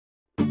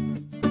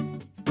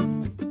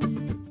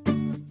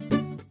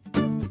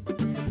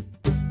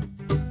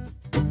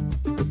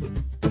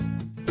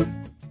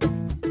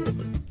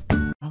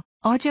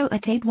Arjo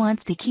Atayde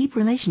wants to keep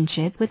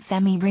relationship with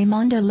Sammie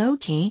Rimando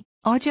low-key.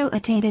 Arjo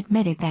Atayde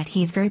admitted that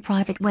he's very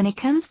private when it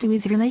comes to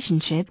his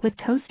relationship with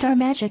co-star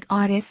magic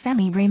artist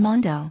Sammie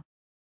Rimando.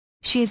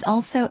 She is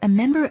also a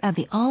member of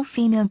the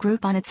all-female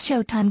group on its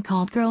Showtime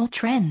called Girl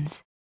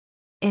Trends.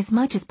 As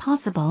much as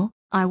possible,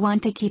 I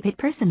want to keep it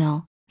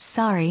personal,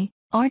 sorry,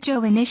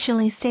 Arjo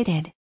initially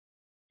stated.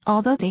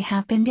 Although they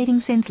have been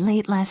dating since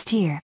late last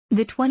year,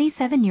 the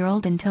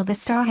 27-year-old until the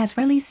star has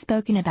really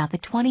spoken about the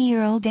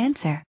 20-year-old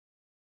dancer.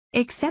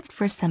 Except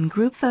for some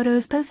group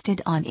photos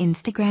posted on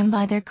Instagram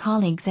by their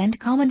colleagues and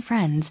common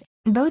friends,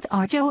 both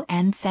Arjo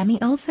and Sammie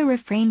also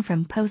refrain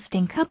from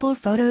posting couple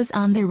photos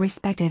on their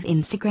respective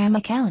Instagram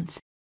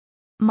accounts.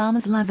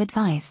 Mom's love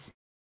advice.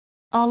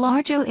 All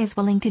Arjo is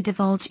willing to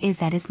divulge is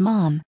that his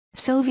mom,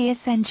 Sylvia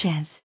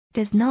Sanchez,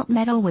 does not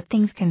meddle with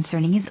things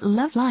concerning his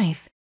love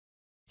life.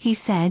 He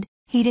said,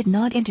 he did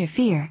not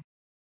interfere.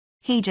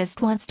 He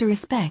just wants to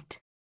respect.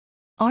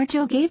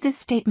 Arjo gave this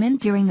statement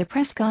during the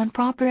presscon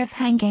proper of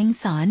Hanggang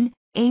Saan,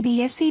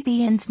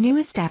 ABS-CBN's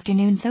newest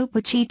afternoon soap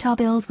which he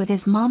topbills with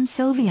his mom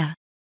Sylvia.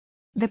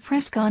 The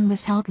presscon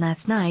was held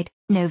last night,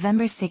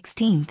 November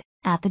 16,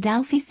 at the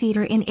Dolphy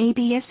Theater in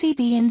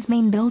ABS-CBN's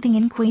main building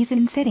in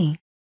Quezon City.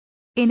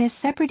 In a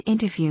separate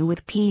interview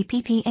with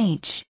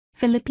PPPH,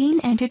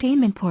 Philippine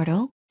entertainment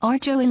portal,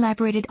 Arjo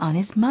elaborated on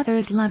his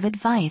mother's love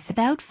advice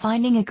about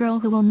finding a girl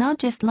who will not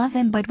just love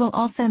him but will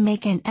also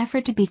make an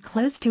effort to be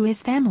close to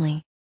his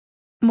family.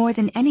 More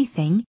than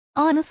anything,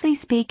 honestly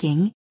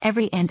speaking,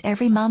 every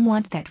mom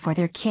wants that for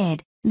their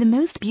kid, the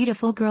most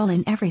beautiful girl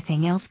and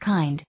everything else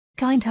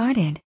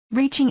kind-hearted,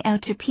 reaching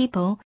out to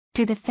people,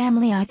 to the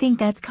family. I think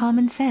that's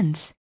common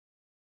sense.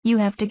 You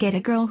have to get a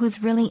girl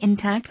who's really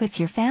intact with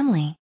your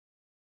family.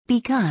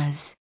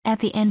 Because, at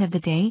the end of the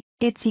day,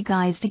 it's you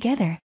guys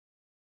together.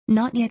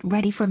 Not yet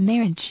ready for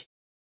marriage.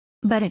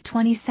 But at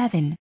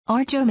 27,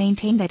 Arjo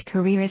maintained that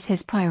career is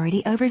his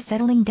priority over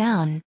settling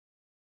down.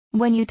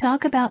 When you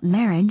talk about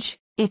marriage,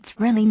 it's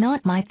really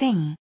not my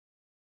thing.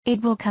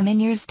 It will come in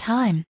years'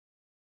 time.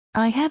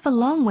 I have a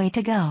long way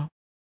to go.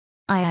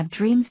 I have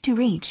dreams to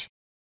reach.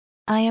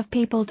 I have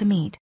people to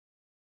meet.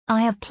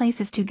 I have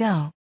places to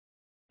go.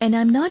 And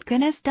I'm not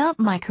gonna stop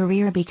my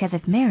career because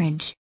of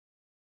marriage.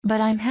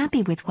 But I'm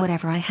happy with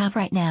whatever I have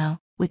right now,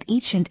 with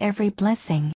each and every blessing.